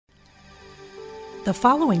The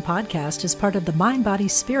following podcast is part of the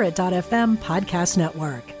MindBodySpirit.fm podcast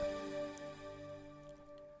network.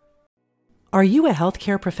 Are you a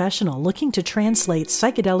healthcare professional looking to translate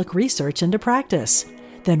psychedelic research into practice?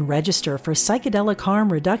 Then register for Psychedelic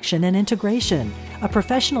Harm Reduction and Integration, a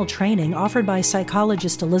professional training offered by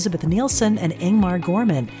psychologist Elizabeth Nielsen and Ingmar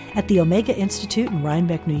Gorman at the Omega Institute in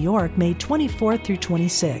Rhinebeck, New York, May 24th through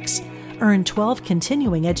 26. Earn 12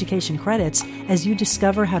 continuing education credits as you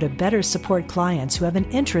discover how to better support clients who have an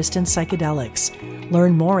interest in psychedelics.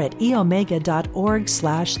 Learn more at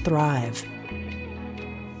eomega.org/thrive.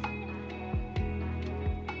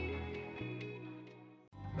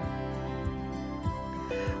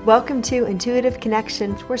 Welcome to Intuitive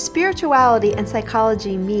Connections, where spirituality and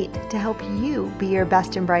psychology meet to help you be your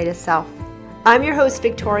best and brightest self. I'm your host,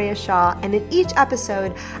 Victoria Shaw, and in each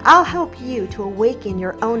episode, I'll help you to awaken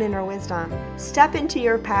your own inner wisdom, step into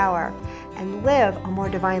your power, and live a more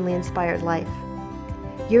divinely inspired life.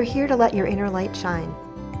 You're here to let your inner light shine.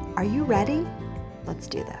 Are you ready? Let's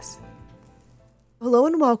do this. Hello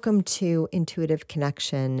and welcome to Intuitive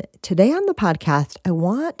Connection. Today on the podcast, I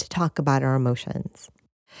want to talk about our emotions.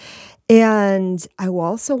 And I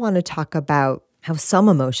also want to talk about how some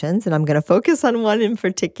emotions, and I'm going to focus on one in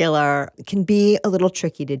particular, can be a little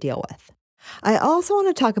tricky to deal with. I also want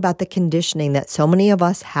to talk about the conditioning that so many of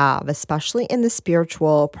us have, especially in the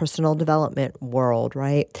spiritual personal development world,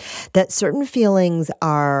 right? That certain feelings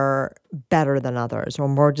are better than others, or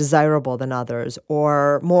more desirable than others,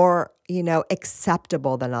 or more,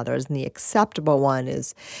 acceptable than others. And the acceptable one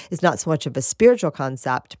is not so much of a spiritual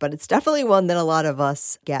concept, but it's definitely one that a lot of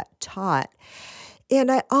us get taught. And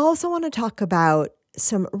I also want to talk about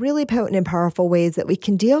some really potent and powerful ways that we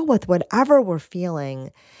can deal with whatever we're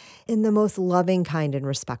feeling in the most loving, kind, and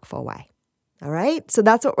respectful way. All right? So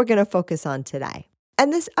that's what we're going to focus on today.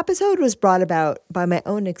 And this episode was brought about by my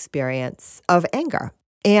own experience of anger.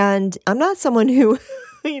 And I'm not someone who,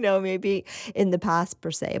 maybe in the past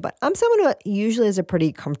per se, but I'm someone who usually has a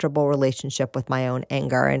pretty comfortable relationship with my own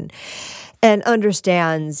anger and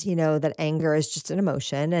understands, that anger is just an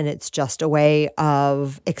emotion and it's just a way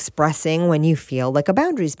of expressing when you feel like a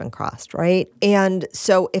boundary's been crossed, right? And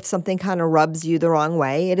so if something kind of rubs you the wrong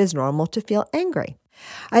way, it is normal to feel angry.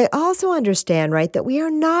 I also understand, right, that we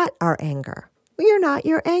are not our anger. We are not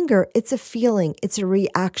your anger. It's a feeling. It's a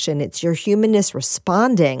reaction. It's your humanness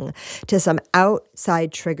responding to some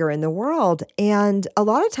outside trigger in the world. And a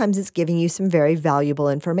lot of times it's giving you some very valuable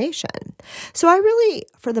information. So I really,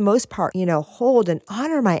 for the most part, hold and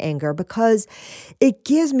honor my anger because it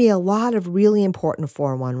gives me a lot of really important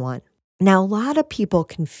 411. Now, a lot of people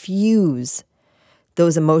confuse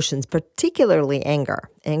those emotions, particularly anger.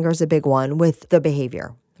 Anger is a big one with the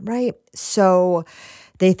behavior, right? So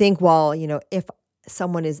they think, well, if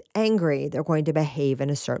someone is angry, they're going to behave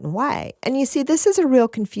in a certain way. And you see, this is a real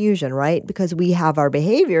confusion, right? Because we have our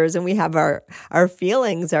behaviors and we have our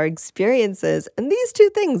feelings, our experiences. And these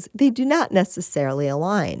two things, they do not necessarily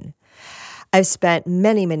align. I've spent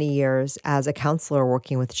many, many years as a counselor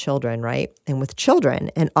working with children, right? And with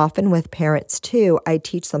children, and often with parents too, I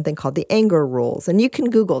teach something called the anger rules. And you can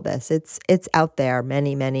Google this. It's out there.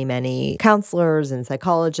 Many, many, many counselors and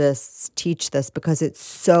psychologists teach this because it's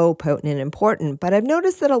so potent and important. But I've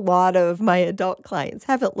noticed that a lot of my adult clients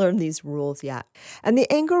haven't learned these rules yet. And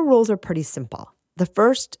the anger rules are pretty simple. The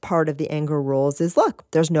first part of the anger rules is, look,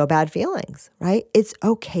 there's no bad feelings, right? It's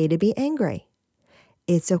okay to be angry.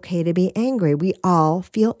 It's okay to be angry. We all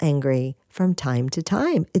feel angry from time to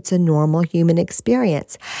time. It's a normal human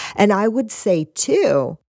experience. And I would say,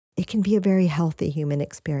 too, it can be a very healthy human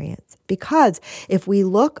experience because if we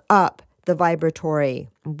look up the vibratory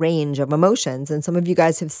range of emotions, and some of you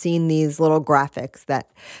guys have seen these little graphics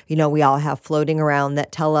that, we all have floating around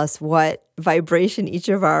that tell us what vibration each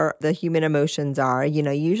of the human emotions are. You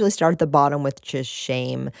usually start at the bottom with just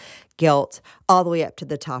shame, guilt, all the way up to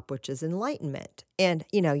the top, which is enlightenment. And,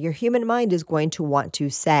 your human mind is going to want to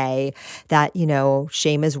say that,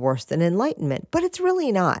 shame is worse than enlightenment, but it's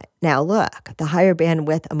really not. Now, look, the higher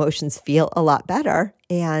bandwidth emotions feel a lot better.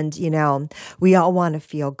 And, we all want to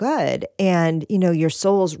feel good. And, your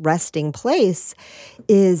soul's resting place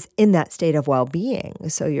is in that state of well-being.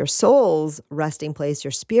 So your soul's resting place,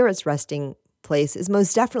 your spirit's resting place is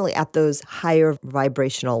most definitely at those higher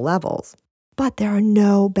vibrational levels. But there are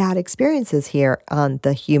no bad experiences here on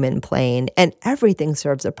the human plane, and everything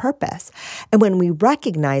serves a purpose. And when we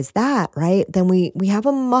recognize that, right, then we have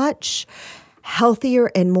a much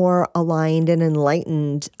healthier and more aligned and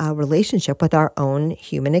enlightened relationship with our own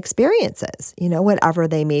human experiences, whatever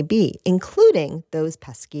they may be, including those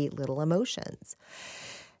pesky little emotions.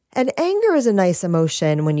 And anger is a nice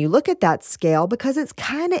emotion when you look at that scale because it's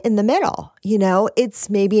kind of in the middle. It's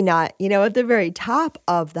maybe not, at the very top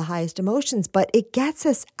of the highest emotions, but it gets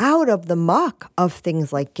us out of the muck of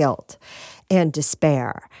things like guilt and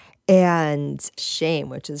despair and shame,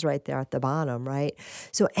 which is right there at the bottom, right?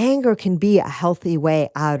 So anger can be a healthy way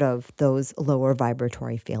out of those lower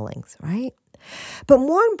vibratory feelings, right? But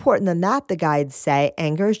more important than that, the guides say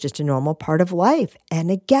anger is just a normal part of life.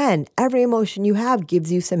 And again, every emotion you have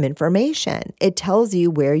gives you some information. It tells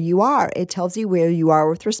you where you are. It tells you where you are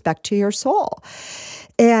with respect to your soul.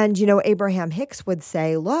 And, Abraham Hicks would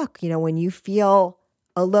say, look, when you feel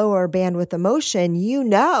a lower bandwidth emotion, you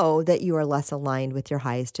know that you are less aligned with your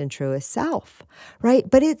highest and truest self, right?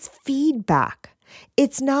 But it's feedback.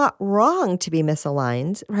 It's not wrong to be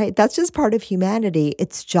misaligned, right? That's just part of humanity.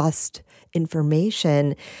 It's just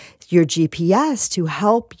information, your GPS to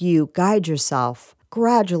help you guide yourself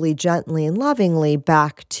gradually, gently, and lovingly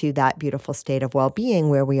back to that beautiful state of well-being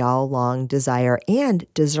where we all long, desire, and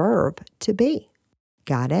deserve to be.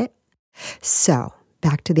 Got it? So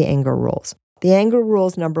back to the anger rules. The anger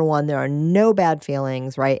rules, number one, there are no bad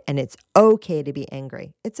feelings, right? And it's okay to be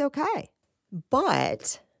angry. It's okay.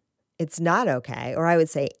 But it's not okay, or I would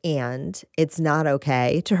say, and it's not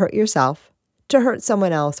okay to hurt yourself, to hurt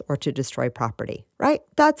someone else, or to destroy property, right?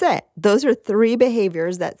 That's it. Those are 3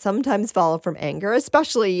 behaviors that sometimes follow from anger,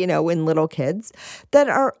 especially, in little kids, that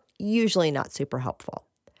are usually not super helpful.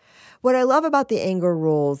 What I love about the anger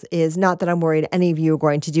rules is not that I'm worried any of you are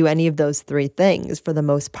going to do any of those 3 things for the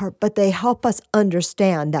most part, but they help us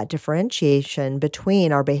understand that differentiation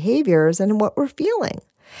between our behaviors and what we're feeling.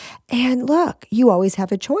 And look, you always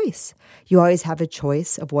have a choice. You always have a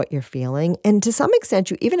choice of what you're feeling. And to some extent,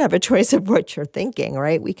 you even have a choice of what you're thinking,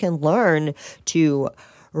 right? We can learn to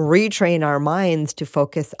retrain our minds to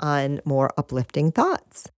focus on more uplifting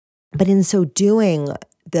thoughts. But in so doing,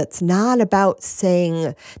 that's not about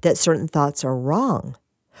saying that certain thoughts are wrong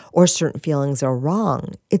or certain feelings are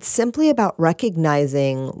wrong. It's simply about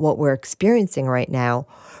recognizing what we're experiencing right now,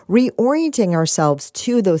 reorienting ourselves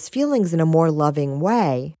to those feelings in a more loving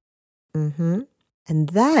way. And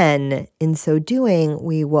then, in so doing,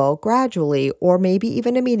 we will gradually, or maybe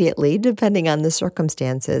even immediately, depending on the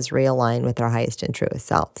circumstances, realign with our highest and truest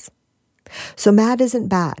selves. So mad isn't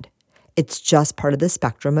bad. It's just part of the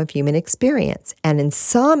spectrum of human experience. And in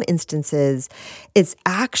some instances, it's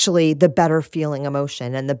actually the better feeling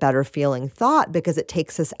emotion and the better feeling thought because it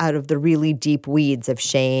takes us out of the really deep weeds of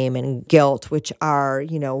shame and guilt, which are,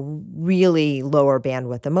 really lower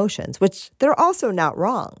bandwidth emotions, which they're also not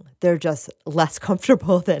wrong. They're just less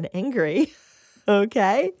comfortable than angry.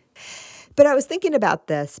 Okay? But I was thinking about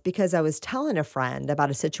this because I was telling a friend about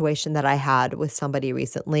a situation that I had with somebody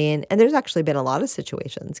recently. And there's actually been a lot of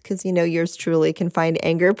situations because, yours truly can find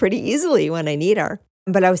anger pretty easily when I need her.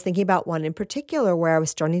 But I was thinking about one in particular where I was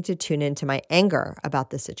starting to tune into my anger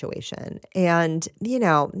about the situation. And,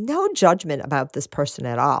 no judgment about this person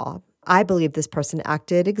at all. I believe this person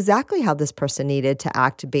acted exactly how this person needed to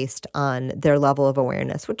act based on their level of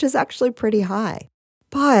awareness, which is actually pretty high.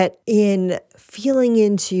 But in feeling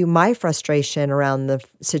into my frustration around the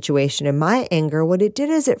situation and my anger, what it did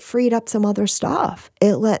is it freed up some other stuff.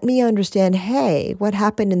 It let me understand, hey, what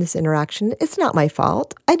happened in this interaction? It's not my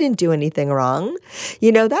fault. I didn't do anything wrong.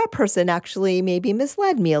 That person actually maybe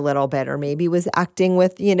misled me a little bit or maybe was acting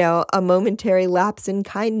with, a momentary lapse in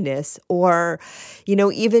kindness or,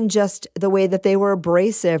 even just the way that they were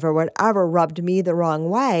abrasive or whatever rubbed me the wrong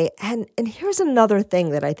way. And here's another thing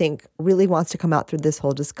that I think really wants to come out through this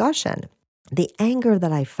whole discussion. The anger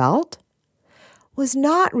that I felt was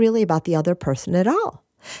not really about the other person at all.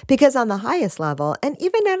 Because on the highest level, and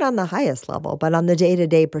even not on the highest level, but on the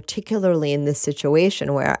day-to-day, particularly in this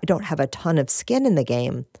situation where I don't have a ton of skin in the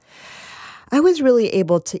game, I was really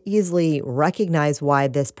able to easily recognize why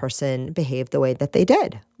this person behaved the way that they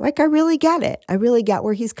did. Like, I really get it. I really get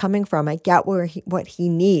where he's coming from. I get what he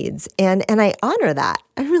needs. And I honor that.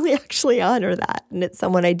 I really actually honor that. And it's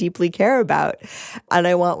someone I deeply care about. And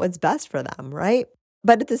I want what's best for them, right?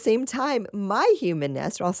 But at the same time, my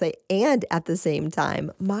humanness, or I'll say, and at the same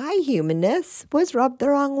time, my humanness was rubbed the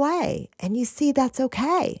wrong way. And you see, that's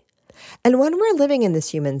okay. And when we're living in this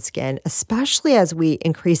human skin, especially as we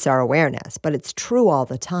increase our awareness, but it's true all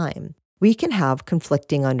the time, we can have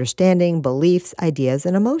conflicting understanding, beliefs, ideas,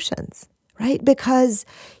 and emotions, right? Because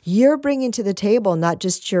you're bringing to the table not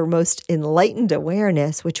just your most enlightened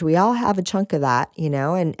awareness, which we all have a chunk of that,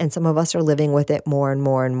 and some of us are living with it more and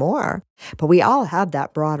more and more, but we all have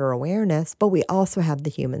that broader awareness, but we also have the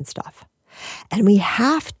human stuff. And we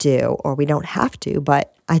have to, or we don't have to,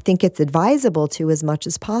 but I think it's advisable to, as much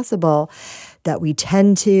as possible, that we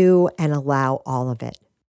tend to and allow all of it.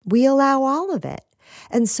 We allow all of it.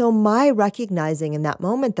 And so my recognizing in that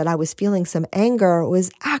moment that I was feeling some anger was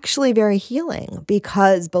actually very healing,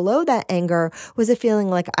 because below that anger was a feeling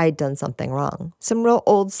like I'd done something wrong, some real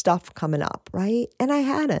old stuff coming up, right? And I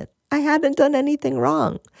hadn't done anything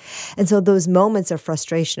wrong. And so those moments of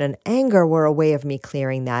frustration and anger were a way of me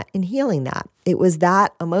clearing that and healing that. It was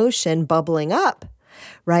that emotion bubbling up,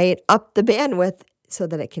 right? Up the bandwidth so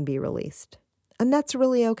that it can be released. And that's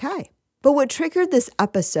really okay. But what triggered this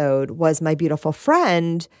episode was my beautiful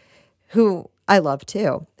friend, who I love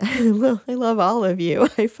too. I love all of you.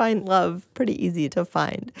 I find love pretty easy to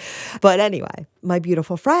find. But anyway, my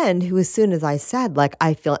beautiful friend, who as soon as I said, like,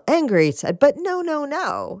 I feel angry, said, but no,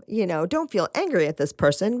 don't feel angry at this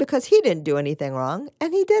person because he didn't do anything wrong,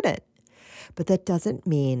 and he didn't. But that doesn't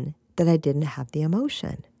mean that I didn't have the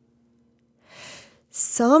emotion.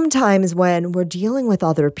 Sometimes when we're dealing with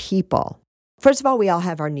other people, first of all, we all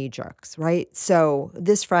have our knee jerks, right? So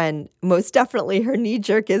this friend, most definitely her knee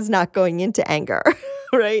jerk is not going into anger,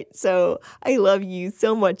 right? So I love you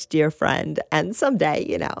so much, dear friend. And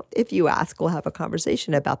someday, if you ask, we'll have a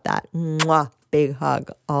conversation about that. Mwah, big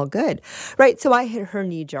hug, all good, right? So I hit her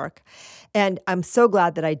knee jerk. And I'm so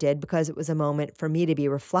glad that I did, because it was a moment for me to be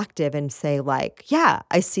reflective and say, like, yeah,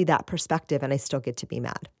 I see that perspective and I still get to be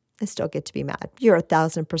mad. You're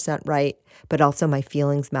 1,000% right, but also my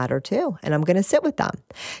feelings matter too, and I'm going to sit with them.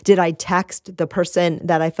 Did I text the person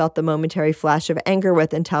that I felt the momentary flash of anger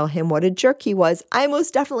with and tell him what a jerk he was? I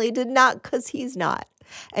most definitely did not, because he's not.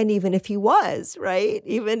 And even if he was, right?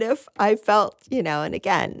 Even if I felt, and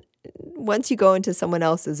again, once you go into someone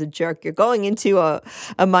else as a jerk, you're going into a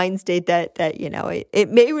mind state that it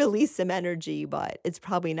may release some energy, but it's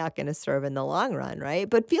probably not going to serve in the long run, right?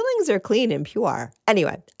 But feelings are clean and pure.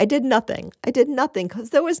 Anyway, I did nothing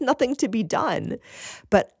because there was nothing to be done.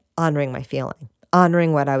 But honoring my feeling,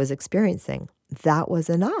 honoring what I was experiencing, that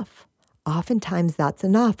was enough. Oftentimes that's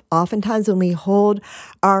enough. Oftentimes when we hold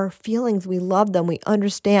our feelings, we love them, we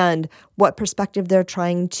understand what perspective they're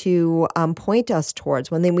trying to point us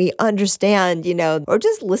towards. When we understand, or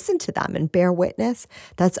just listen to them and bear witness,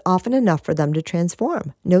 that's often enough for them to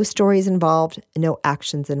transform. No stories involved, no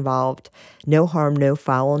actions involved, no harm, no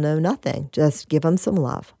foul, no nothing. Just give them some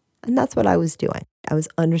love. And that's what I was doing. I was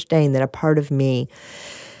understanding that a part of me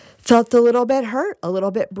felt a little bit hurt, a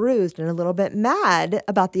little bit bruised, and a little bit mad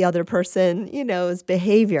about the other person's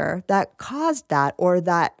behavior that caused that, or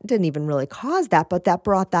that didn't even really cause that, but that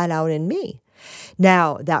brought that out in me.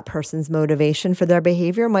 Now, that person's motivation for their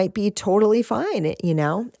behavior might be totally fine,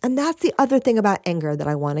 and that's the other thing about anger that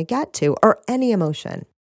I want to get to, or any emotion.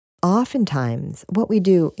 Oftentimes, what we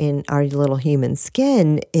do in our little human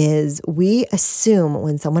skin is we assume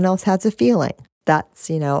when someone else has a feeling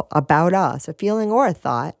that's, about us, a feeling or a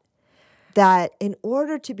thought, that in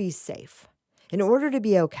order to be safe, in order to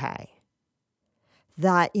be okay,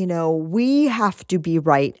 that, we have to be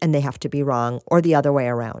right and they have to be wrong, or the other way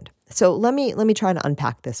around. So let me try to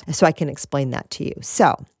unpack this so I can explain that to you.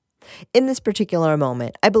 So in this particular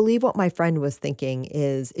moment, I believe what my friend was thinking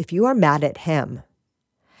is, if you are mad at him,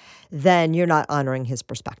 then you're not honoring his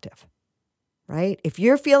perspective. Right? If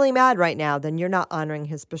you're feeling mad right now, then you're not honoring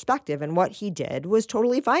his perspective. And what he did was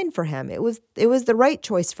totally fine for him. It was the right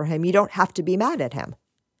choice for him. You don't have to be mad at him.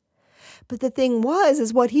 But the thing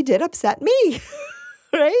is what he did upset me,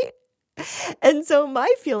 right? And so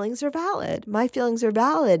my feelings are valid. My feelings are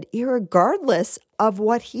valid irregardless of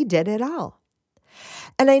what he did at all.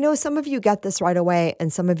 And I know some of you get this right away,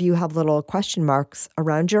 and some of you have little question marks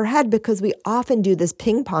around your head, because we often do this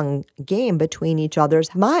ping pong game between each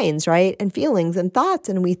other's minds, right? And feelings and thoughts.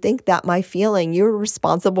 And we think that my feeling, you're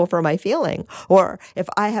responsible for my feeling. Or if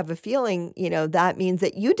I have a feeling, that means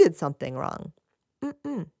that you did something wrong.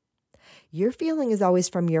 Your feeling is always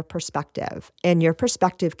from your perspective, and your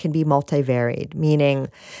perspective can be multivariate, meaning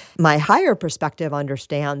my higher perspective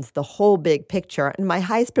understands the whole big picture, and my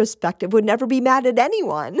highest perspective would never be mad at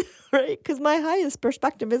anyone, right? Because my highest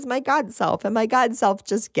perspective is my God self, and my God self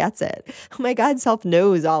just gets it. My God self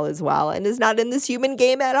knows all is well and is not in this human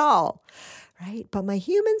game at all, right? But my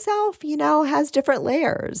human self, has different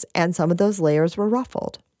layers, and some of those layers were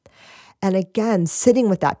ruffled. And again,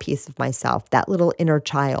 sitting with that piece of myself, that little inner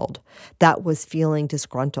child that was feeling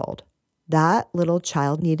disgruntled, that little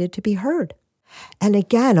child needed to be heard. And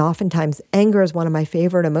again, oftentimes anger is one of my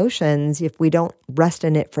favorite emotions if we don't rest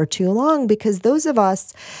in it for too long, because those of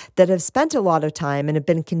us that have spent a lot of time and have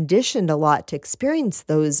been conditioned a lot to experience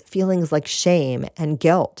those feelings like shame and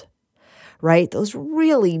guilt, right? Those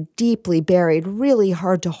really deeply buried, really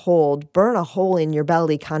hard to hold, burn a hole in your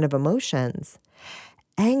belly kind of emotions.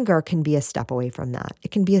 Anger can be a step away from that.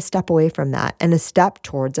 It can be a step away from that and a step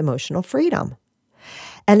towards emotional freedom.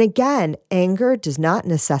 And again, anger does not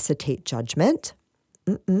necessitate judgment.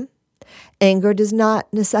 Anger does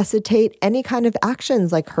not necessitate any kind of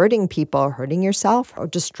actions like hurting people, hurting yourself, or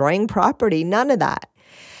destroying property. None of that.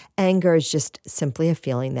 Anger is just simply a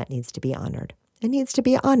feeling that needs to be honored. It needs to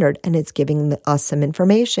be honored, and it's giving us some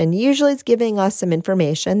information. Usually it's giving us some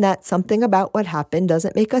information that something about what happened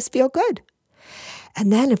doesn't make us feel good.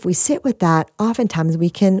 And then if we sit with that, oftentimes we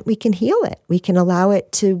can heal it. We can allow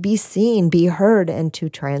it to be seen, be heard, and to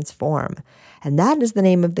transform. And that is the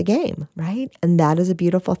name of the game, right? And that is a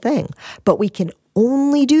beautiful thing. But we can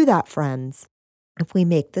only do that, friends, if we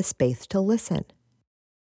make the space to listen.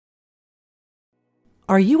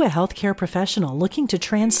 Are you a healthcare professional looking to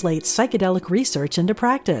translate psychedelic research into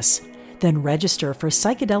practice? Then register for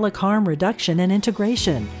Psychedelic Harm Reduction and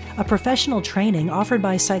Integration, a professional training offered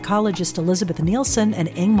by psychologist Elizabeth Nielsen and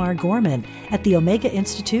Ingmar Gorman at the Omega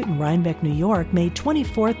Institute in Rhinebeck, New York, May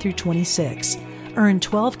 24th through 26. Earn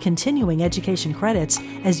 12 continuing education credits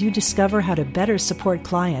as you discover how to better support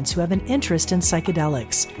clients who have an interest in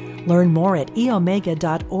psychedelics. Learn more at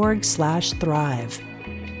eomega.org/thrive.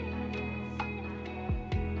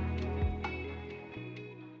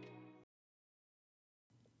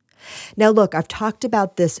 Now, look, I've talked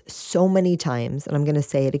about this so many times, and I'm going to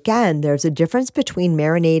say it again. There's a difference between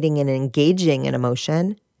marinating and engaging in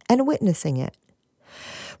emotion and witnessing it.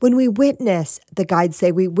 When we witness, the guides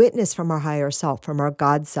say we witness from our higher self, from our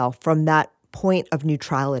God self, from that point of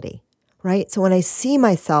neutrality, right? So when I see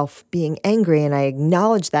myself being angry and I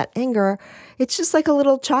acknowledge that anger, it's just like a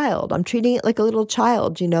little child. I'm treating it like a little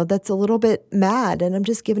child, that's a little bit mad, and I'm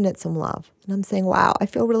just giving it some love. And I'm saying, wow, I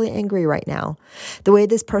feel really angry right now. The way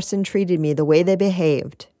this person treated me, the way they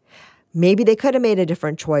behaved. Maybe they could have made a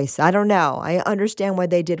different choice. I don't know. I understand why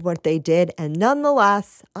they did what they did. And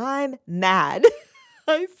nonetheless, I'm mad.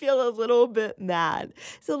 I feel a little bit mad.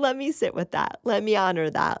 So let me sit with that. Let me honor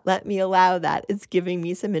that. Let me allow that. It's giving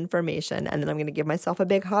me some information. And then I'm going to give myself a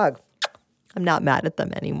big hug. I'm not mad at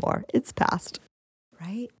them anymore. It's past,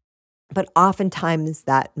 right? But oftentimes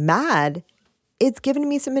that mad, it's given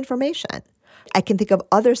me some information. I can think of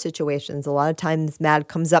other situations. A lot of times mad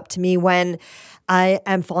comes up to me when I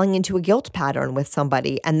am falling into a guilt pattern with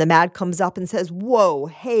somebody, and the mad comes up and says, whoa,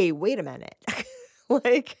 hey, wait a minute.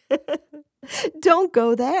 Don't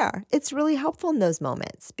go there. It's really helpful in those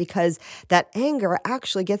moments because that anger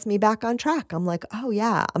actually gets me back on track. I'm like, oh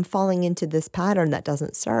yeah, I'm falling into this pattern that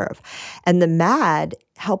doesn't serve. And the mad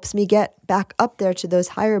helps me get back up there to those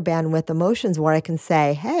higher bandwidth emotions where I can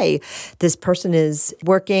say, hey, this person is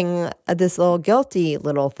working this little guilty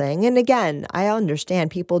little thing. And again, I understand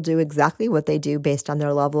people do exactly what they do based on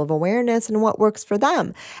their level of awareness and what works for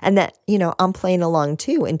them. And that, I'm playing along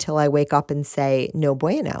too until I wake up and say, no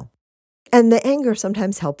bueno. And the anger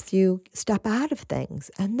sometimes helps you step out of things.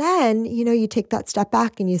 And then, you take that step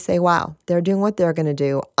back and you say, wow, they're doing what they're going to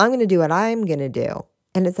do. I'm going to do what I'm going to do.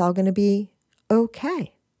 And it's all going to be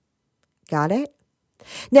okay. Got it?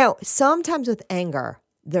 Now, sometimes with anger,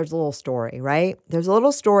 there's a little story, right? There's a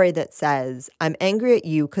little story that says, I'm angry at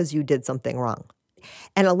you because you did something wrong.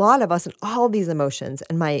 And a lot of us and all these emotions,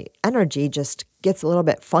 and my energy just gets a little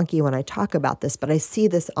bit funky when I talk about this, but I see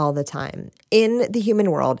this all the time in the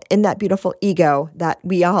human world, in that beautiful ego that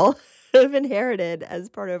we all have inherited as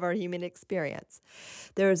part of our human experience.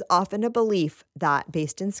 There's often a belief that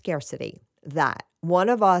based in scarcity, that one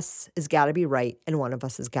of us has got to be right and one of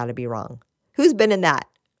us has got to be wrong. Who's been in that,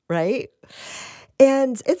 right?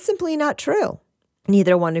 And it's simply not true.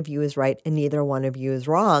 Neither one of you is right and neither one of you is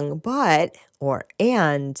wrong,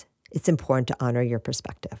 and it's important to honor your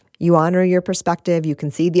perspective. You honor your perspective, you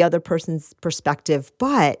can see the other person's perspective,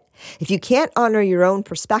 but if you can't honor your own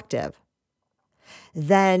perspective,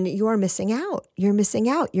 then you are missing out. You're missing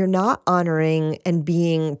out. You're not honoring and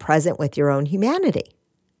being present with your own humanity.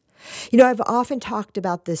 I've often talked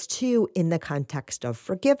about this too in the context of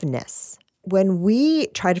forgiveness. When we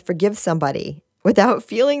try to forgive somebody without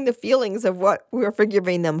feeling the feelings of what we're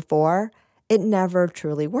forgiving them for, it never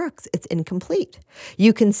truly works. It's incomplete.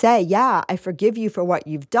 You can say, yeah, I forgive you for what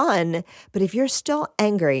you've done, but if you're still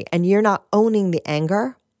angry and you're not owning the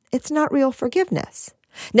anger, it's not real forgiveness.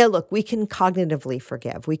 Now, look, we can cognitively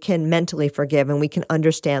forgive. We can mentally forgive, and we can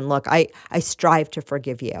understand, look, I strive to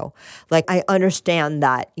forgive you. Like, I understand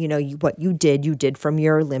that, what you did from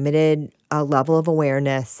your limited level of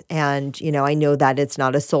awareness. And, I know that it's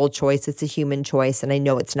not a soul choice, it's a human choice. And I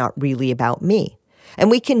know it's not really about me. And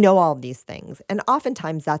we can know all of these things. And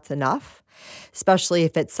oftentimes that's enough, especially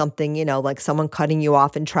if it's something, like someone cutting you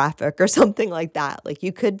off in traffic or something like that. Like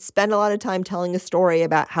you could spend a lot of time telling a story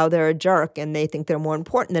about how they're a jerk and they think they're more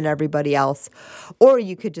important than everybody else. Or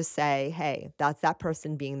you could just say, hey, that's that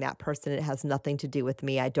person being that person. It has nothing to do with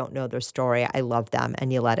me. I don't know their story. I love them.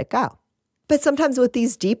 And you let it go. But sometimes with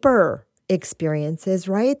these deeper experiences,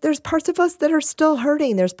 right? There's parts of us that are still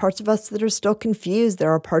hurting. There's parts of us that are still confused.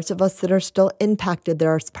 There are parts of us that are still impacted.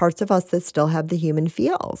 There are parts of us that still have the human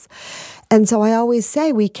feels. And so I always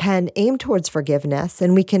say we can aim towards forgiveness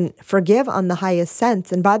and we can forgive on the highest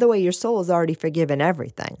sense. And by the way, your soul has already forgiven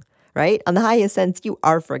everything, right? On the highest sense, you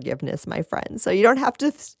are forgiveness, my friend. So you don't have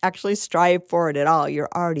to actually strive for it at all. You're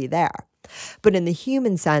already there. But in the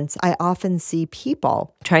human sense, I often see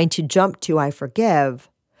people trying to jump to I forgive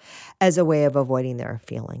as a way of avoiding their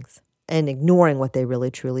feelings and ignoring what they really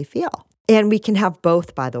truly feel. And we can have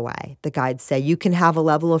both, by the way. The guides say you can have a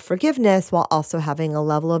level of forgiveness while also having a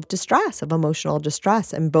level of distress, of emotional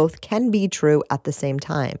distress, and both can be true at the same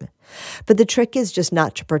time. But the trick is just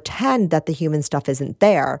not to pretend that the human stuff isn't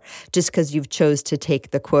there just because you've chose to take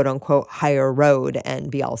the quote unquote higher road and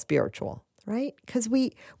be all spiritual. Right? Because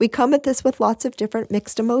we come at this with lots of different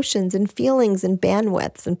mixed emotions and feelings and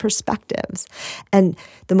bandwidths and perspectives. And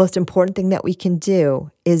the most important thing that we can do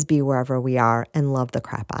is be wherever we are and love the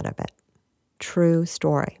crap out of it. True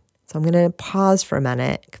story. So I'm going to pause for a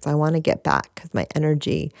minute because I want to get back because my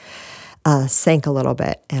energy sank a little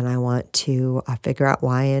bit and I want to figure out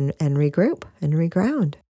why and regroup and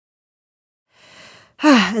reground.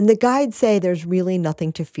 And the guides say there's really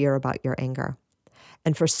nothing to fear about your anger.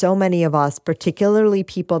 And for so many of us, particularly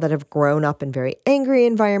people that have grown up in very angry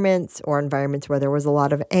environments or environments where there was a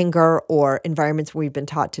lot of anger or environments where we've been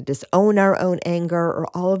taught to disown our own anger or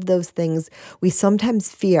all of those things, we sometimes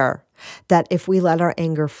fear that if we let our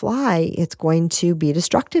anger fly, it's going to be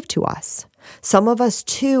destructive to us. Some of us,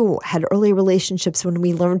 too, had early relationships when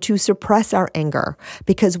we learned to suppress our anger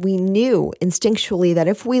because we knew instinctually that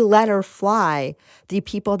if we let her fly, the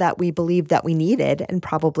people that we believed that we needed, and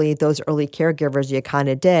probably those early caregivers you kind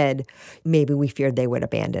of did, maybe we feared they would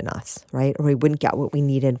abandon us, right? Or we wouldn't get what we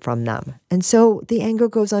needed from them. And so the anger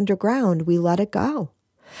goes underground. We let it go.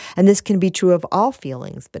 And this can be true of all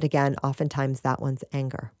feelings, but again, oftentimes that one's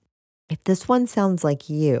anger. If this one sounds like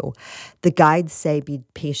you, the guides say be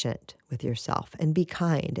patient with yourself and be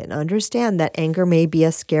kind and understand that anger may be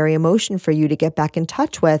a scary emotion for you to get back in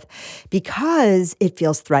touch with because it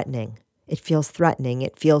feels threatening. It feels threatening.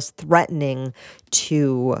 It feels threatening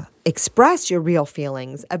to express your real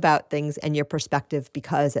feelings about things and your perspective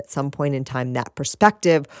because at some point in time that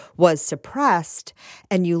perspective was suppressed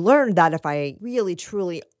and you learned that if I really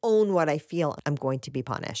truly own what I feel, I'm going to be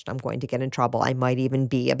punished. I'm going to get in trouble. I might even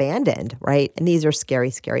be abandoned, right? And these are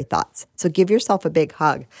scary, scary thoughts. So give yourself a big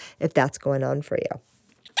hug if that's going on for you.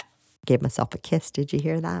 Gave myself a kiss. Did you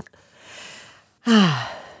hear that?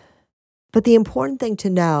 But the important thing to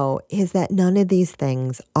know is that none of these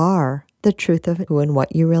things are the truth of who and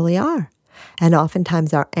what you really are. And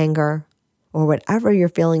oftentimes our anger or whatever you're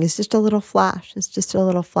feeling is just a little flash. It's just a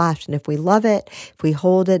little flash. And if we love it, if we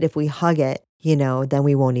hold it, if we hug it, then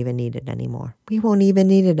we won't even need it anymore. We won't even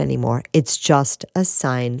need it anymore. It's just a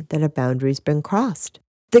sign that a boundary's been crossed.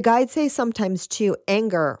 The guides say sometimes too,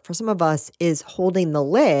 anger for some of us is holding the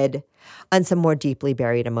lid on some more deeply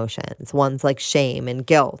buried emotions, ones like shame and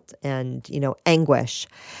guilt and, anguish.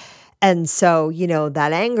 And so,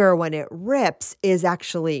 that anger when it rips is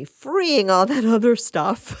actually freeing all that other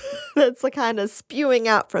stuff that's kind of spewing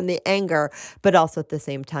out from the anger, but also at the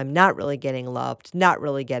same time, not really getting loved, not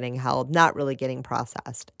really getting held, not really getting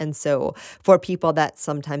processed. And so for people that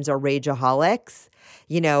sometimes are rageaholics,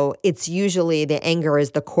 it's usually the anger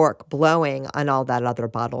is the cork blowing on all that other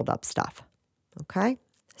bottled up stuff. Okay?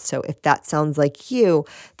 So if that sounds like you,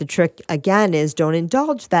 the trick again is don't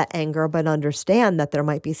indulge that anger, but understand that there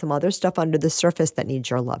might be some other stuff under the surface that needs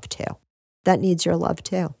your love too. That needs your love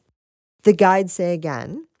too. The guides say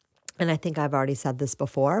again, and I think I've already said this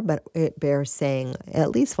before, but it bears saying at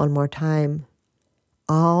least one more time,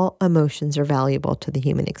 all emotions are valuable to the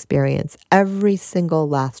human experience, every single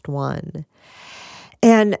last one.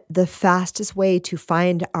 And the fastest way to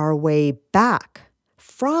find our way back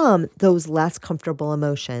from those less comfortable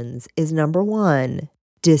emotions is number one,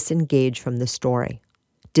 disengage from the story.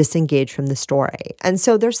 Disengage from the story. And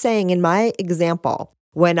so they're saying in my example,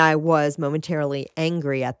 when I was momentarily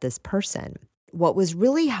angry at this person, what was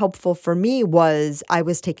really helpful for me was I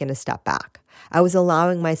was taking a step back. I was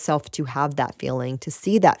allowing myself to have that feeling, to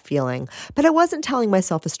see that feeling, but I wasn't telling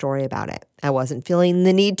myself a story about it. I wasn't feeling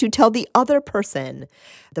the need to tell the other person,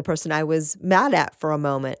 the person I was mad at for a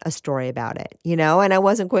moment, a story about it, and I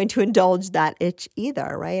wasn't going to indulge that itch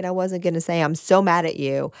either, right? I wasn't going to say, I'm so mad at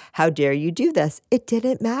you. How dare you do this? It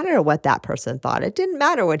didn't matter what that person thought. It didn't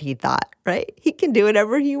matter what he thought, right? He can do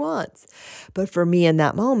whatever he wants. But for me in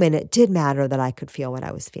that moment, it did matter that I could feel what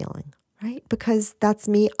I was feeling, right? Because that's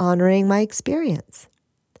me honoring my experience.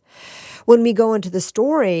 When we go into the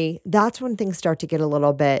story, that's when things start to get a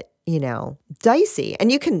little bit, dicey.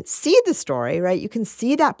 And you can see the story, right? You can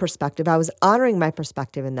see that perspective. I was honoring my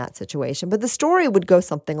perspective in that situation. But the story would go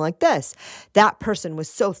something like this. That person was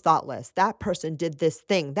so thoughtless. That person did this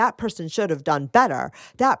thing. That person should have done better.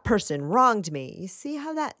 That person wronged me. You see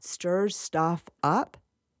how that stirs stuff up?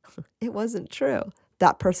 It wasn't true.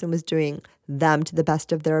 That person was doing them to the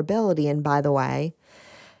best of their ability. And by the way,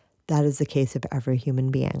 that is the case of every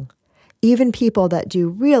human being. Even people that do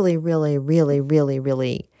really, really, really, really,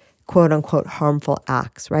 really, quote unquote, harmful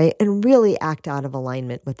acts, right? And really act out of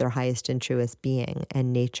alignment with their highest and truest being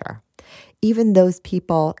and nature. Even those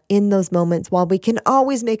people in those moments, while we can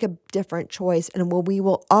always make a different choice and we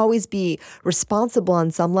will always be responsible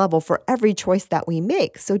on some level for every choice that we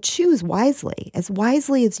make. So choose wisely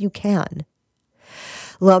as you can.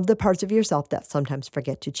 Love the parts of yourself that sometimes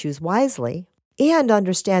forget to choose wisely. And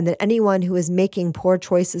understand that anyone who is making poor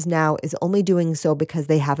choices now is only doing so because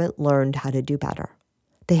they haven't learned how to do better.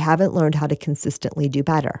 They haven't learned how to consistently do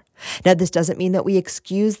better. Now, this doesn't mean that we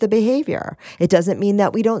excuse the behavior. It doesn't mean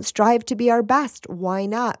that we don't strive to be our best. Why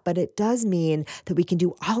not? But it does mean that we can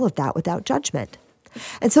do all of that without judgment.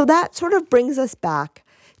 And so that sort of brings us back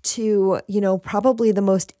to, probably the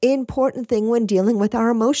most important thing when dealing with our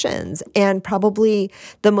emotions, and probably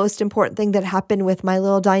the most important thing that happened with my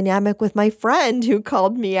little dynamic with my friend who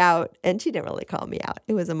called me out. And she didn't really call me out.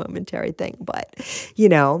 It was a momentary thing, but,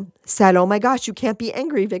 said, oh my gosh, you can't be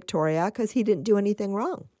angry, Victoria, because he didn't do anything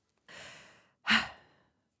wrong.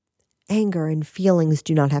 Anger and feelings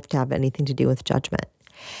do not have to have anything to do with judgment.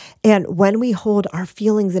 And when we hold our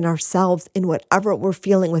feelings in ourselves in whatever we're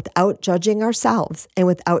feeling without judging ourselves and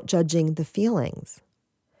without judging the feelings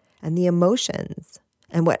and the emotions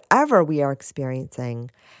and whatever we are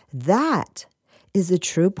experiencing, that is the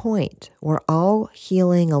true point where all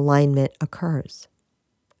healing alignment occurs.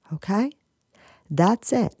 Okay?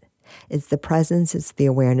 That's it. It's the presence, it's the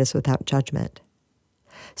awareness without judgment.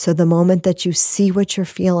 So the moment that you see what you're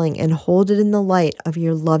feeling and hold it in the light of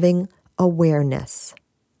your loving awareness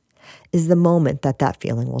is the moment that that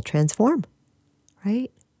feeling will transform,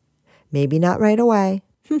 right? Maybe not right away,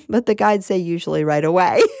 but the guides say usually right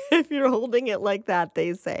away. If you're holding it like that,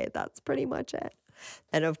 they say that's pretty much it.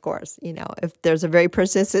 And of course, if there's a very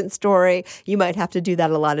persistent story, you might have to do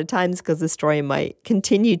that a lot of times because the story might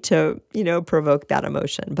continue to, provoke that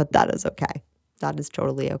emotion, but that is okay. That is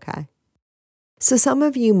totally okay. So some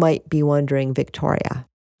of you might be wondering, Victoria,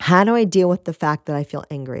 how do I deal with the fact that I feel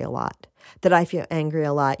angry a lot?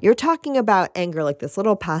 You're talking about anger like this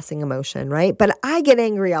little passing emotion, right? But I get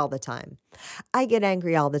angry all the time.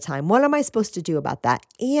 What am I supposed to do about that?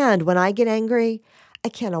 And when I get angry, I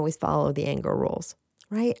can't always follow the anger rules,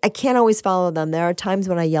 right? I can't always follow them. There are times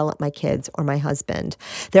when I yell at my kids or my husband.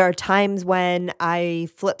 There are times when I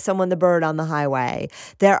flip someone the bird on the highway.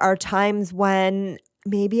 There are times when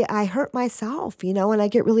maybe I hurt myself, and I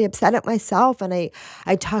get really upset at myself and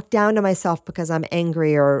I talk down to myself because I'm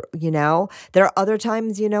angry or, there are other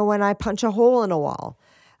times, when I punch a hole in a wall.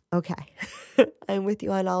 Okay. I'm with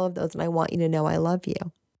you on all of those and I want you to know I love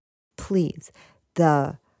you. Please.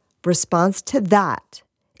 The response to that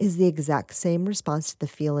is the exact same response to the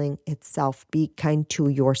feeling itself. Be kind to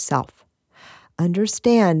yourself.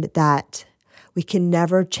 Understand that we can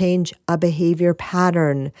never change a behavior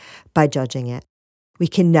pattern by judging it. We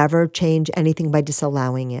can never change anything by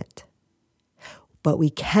disallowing it. But we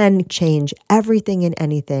can change everything and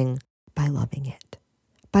anything by loving it.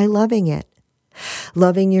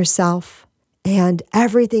 Loving yourself and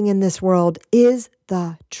everything in this world is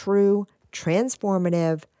the true,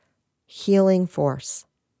 transformative, healing force,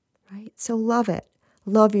 right? So love it.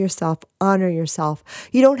 Love yourself. Honor yourself.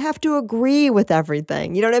 You don't have to agree with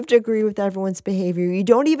everything. You don't have to agree with everyone's behavior. You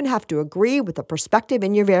don't even have to agree with the perspective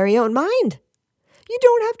in your very own mind. You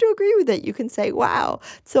don't have to agree with it. You can say, wow,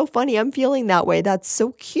 it's so funny. I'm feeling that way. That's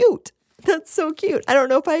so cute. I don't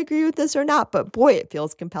know if I agree with this or not, but boy, it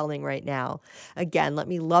feels compelling right now. Again, let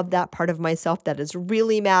me love that part of myself that is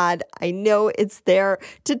really mad. I know it's there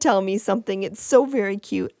to tell me something. It's so very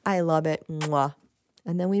cute. I love it. Mwah.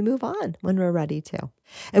 And then we move on when we're ready to.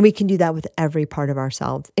 And we can do that with every part of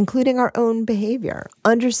ourselves, including our own behavior.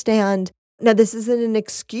 Understand Now, this isn't an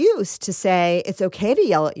excuse to say it's okay to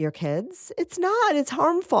yell at your kids. It's not. It's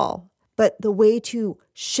harmful. But the way to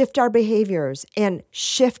shift our behaviors and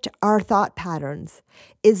shift our thought patterns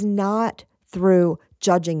is not through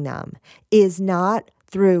judging them, is not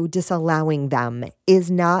through disallowing them,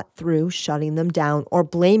 is not through shutting them down or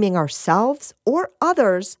blaming ourselves or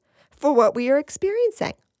others for what we are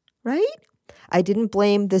experiencing, right? I didn't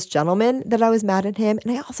blame this gentleman that I was mad at him,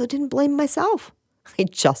 and I also didn't blame myself. I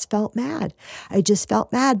just felt mad. I just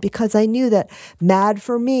felt mad because I knew that mad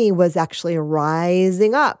for me was actually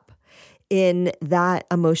rising up in that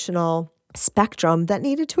emotional spectrum that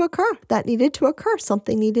needed to occur.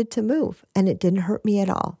 Something needed to move, and it didn't hurt me at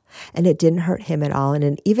all. And it didn't hurt him at all. And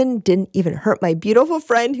it didn't even hurt my beautiful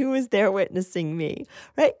friend who was there witnessing me,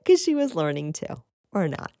 right? Because she was learning too, or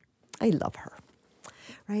not. I love her,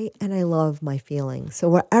 right? And I love my feelings. So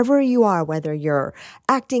wherever you are, whether you're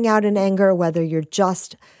acting out in anger, whether you're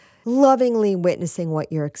just lovingly witnessing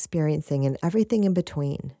what you're experiencing and everything in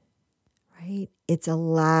between, right? It's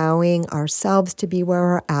allowing ourselves to be where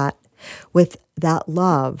we're at with that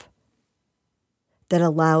love that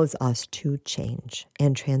allows us to change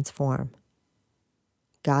and transform.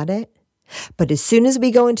 Got it? But as soon as we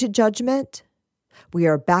go into judgment, we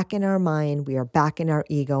are back in our mind, we are back in our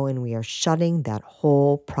ego, and we are shutting that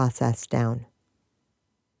whole process down.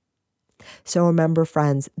 So remember,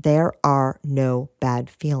 friends, there are no bad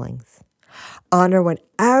feelings. Honor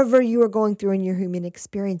whatever you are going through in your human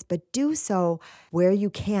experience, but do so where you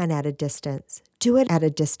can at a distance. Do it at a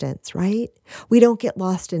distance, right? We don't get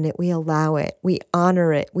lost in it. We allow it. We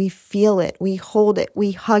honor it. We feel it. We hold it.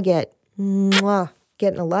 We hug it. Mwah.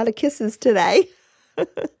 Getting a lot of kisses today.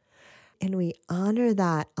 And we honor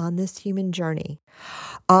that on this human journey.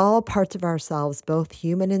 All parts of ourselves, both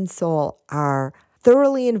human and soul, are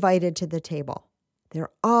thoroughly invited to the table.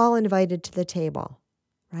 They're all invited to the table,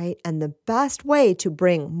 right? And the best way to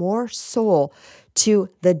bring more soul to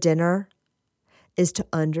the dinner is to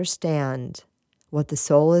understand what the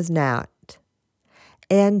soul is not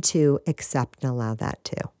and to accept and allow that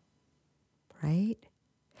too, right?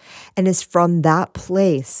 And it's from that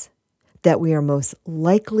place that we are most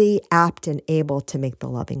likely apt and able to make the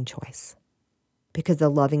loving choice, because the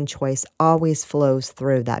loving choice always flows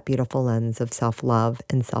through that beautiful lens of self-love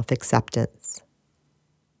and self-acceptance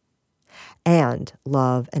and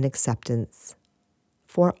love and acceptance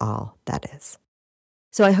for all that is.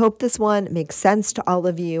 So I hope this one makes sense to all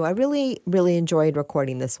of you. I really, really enjoyed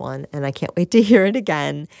recording this one, and I can't wait to hear it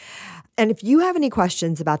again. And if you have any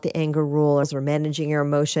questions about the anger rules or managing your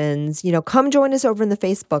emotions, come join us over in the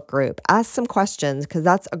Facebook group. Ask some questions, because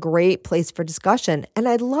that's a great place for discussion. And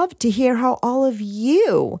I'd love to hear how all of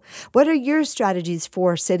you, what are your strategies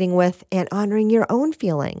for sitting with and honoring your own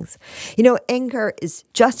feelings? Anger is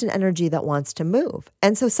just an energy that wants to move.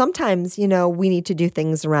 And so sometimes, we need to do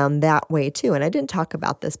things around that way too. And I didn't talk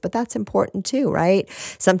about this, but that's important too, right?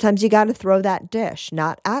 Sometimes you got to throw that dish,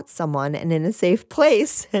 not at someone and in a safe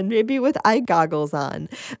place, and maybe with eye goggles on.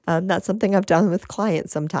 That's something I've done with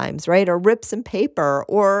clients sometimes, right? Or rip some paper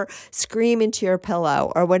or scream into your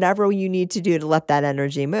pillow or whatever you need to do to let that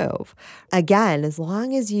energy move. Again, as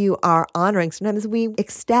long as you are honoring, sometimes we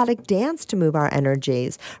ecstatic dance to move our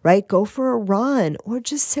energies, right? Go for a run or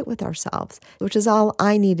just sit with ourselves, which is all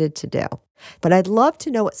I needed to do. But I'd love to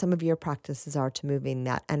know what some of your practices are to moving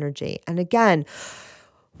that energy. And again,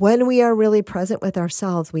 when we are really present with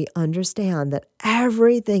ourselves, we understand that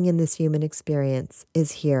everything in this human experience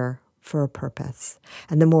is here for a purpose.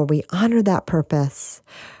 And the more we honor that purpose,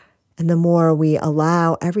 and the more we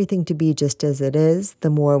allow everything to be just as it is, the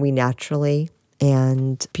more we naturally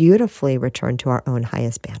and beautifully return to our own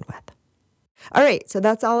highest bandwidth. All right, so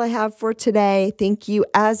that's all I have for today. Thank you,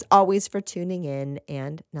 as always, for tuning in,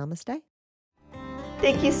 and namaste.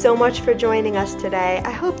 Thank you so much for joining us today. I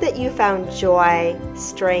hope that you found joy,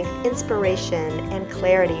 strength, inspiration, and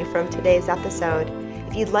clarity from today's episode.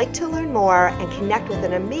 If you'd like to learn more and connect with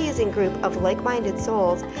an amazing group of like-minded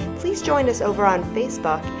souls, please join us over on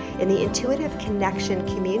Facebook in the Intuitive Connection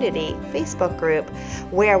Community Facebook group,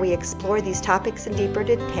 where we explore these topics in deeper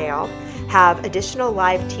detail, have additional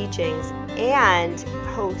live teachings, and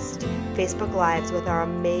host Facebook Lives with our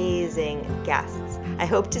amazing guests. I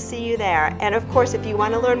hope to see you there. And of course, if you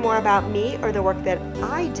want to learn more about me or the work that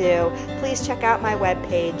I do, please check out my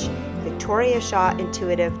webpage,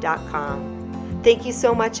 victoriashawintuitive.com. Thank you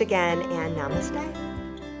so much again, and namaste.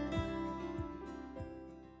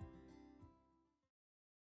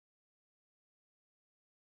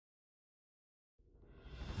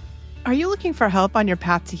 Are you looking for help on your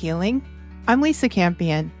path to healing? I'm Lisa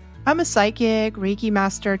Campion. I'm a psychic, Reiki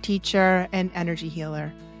master, teacher, and energy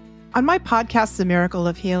healer. On my podcast, The Miracle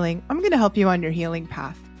of Healing, I'm going to help you on your healing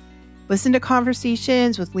path. Listen to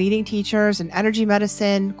conversations with leading teachers in energy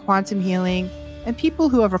medicine, quantum healing, and people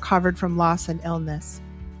who have recovered from loss and illness.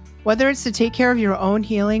 Whether it's to take care of your own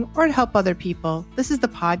healing or to help other people, this is the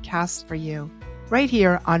podcast for you, right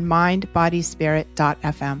here on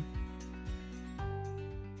mindbodyspirit.fm.